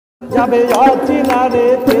যাবে অচিনা রে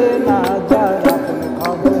চেনা, যার আপন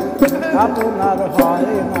খবর আপনার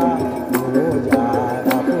হয় না, ও যার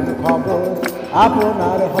আপন খবর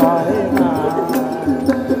আপনার হয় না।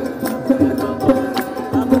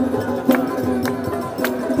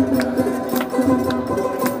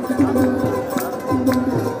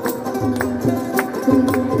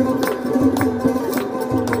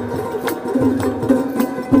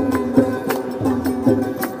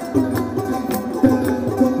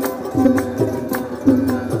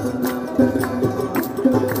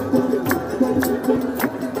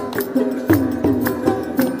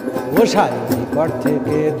 সাই নিকট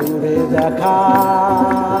থেকে দূরে দেখা,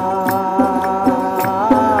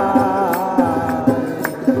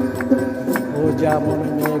 ও যেমন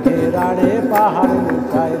মেঘের আড়ে পাহাড়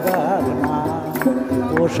লুকায় দেখ না,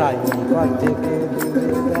 ও সাই নিকট থেকে দূরে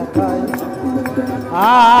দেখায়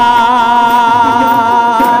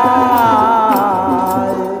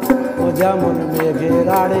ও যেমন মেঘের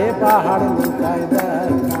আড়ে পাহাড় লুকায়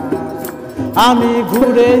দেখ না। আমি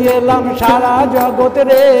ঘুরে এলাম সারা জগৎ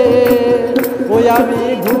রে, ওই আমি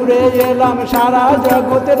ঘুরে এলাম সারা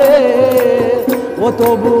জগৎ রে, ও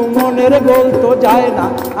তবু মনের গোল তো যায় না,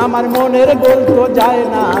 আমার মনের গোল তো যায়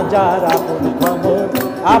না, যার আপন খবর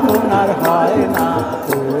আপনার হয় না,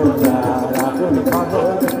 ও যার আপন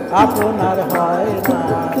খবর আপনার হয় না।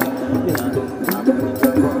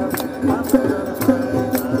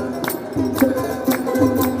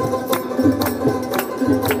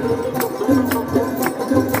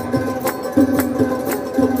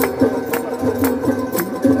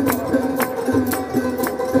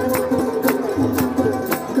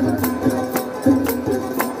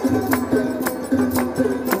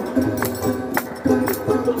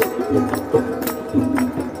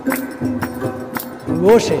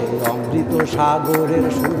 বসে অমৃত সাগরের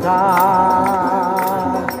সুধা,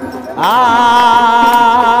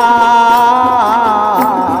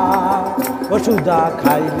 ও সুধা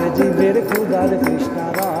খাইলে জীবের ক্ষুধার তৃষ্ণা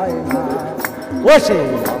রয় না, ও সে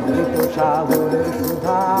অমৃত সাগরের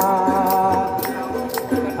সুধা,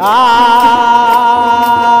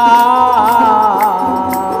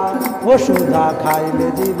 ও সুধা খাইলে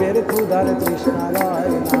জীবের ক্ষুধার তৃষ্ণা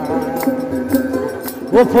রয় না।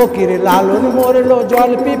 ও ফকির লালন মরলো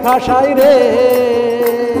জল পিপাসায় রে,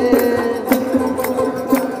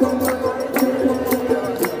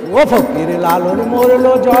 ও ফকির লালন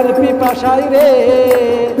মরলো জল পিপাসায় রে,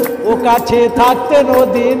 ও কাছে থাকতে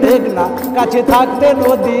নদী মেঘনা, কাছে থাকতে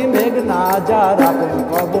নদী মেঘনা, যার আপন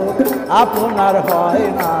খবর আপনার হয়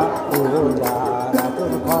না, ও যার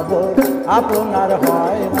আপন খবর আপনার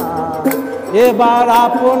হয় না। এবার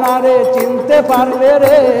আপনারে চিনতে পারলে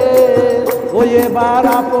রে, ও এবার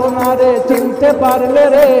আপনারে চিনতে পারলে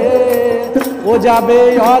রে, ও যাবে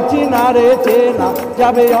অচিনা রে চেনা,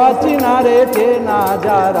 যাবে অচিনা রে চেনা,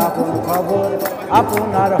 যার আপন খবর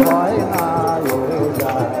আপনার হয় না, ও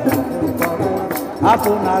যার আপন খবর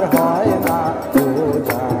আপনার হয় না, ও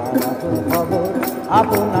যার আপন খবর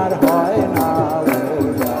আপনার হয়।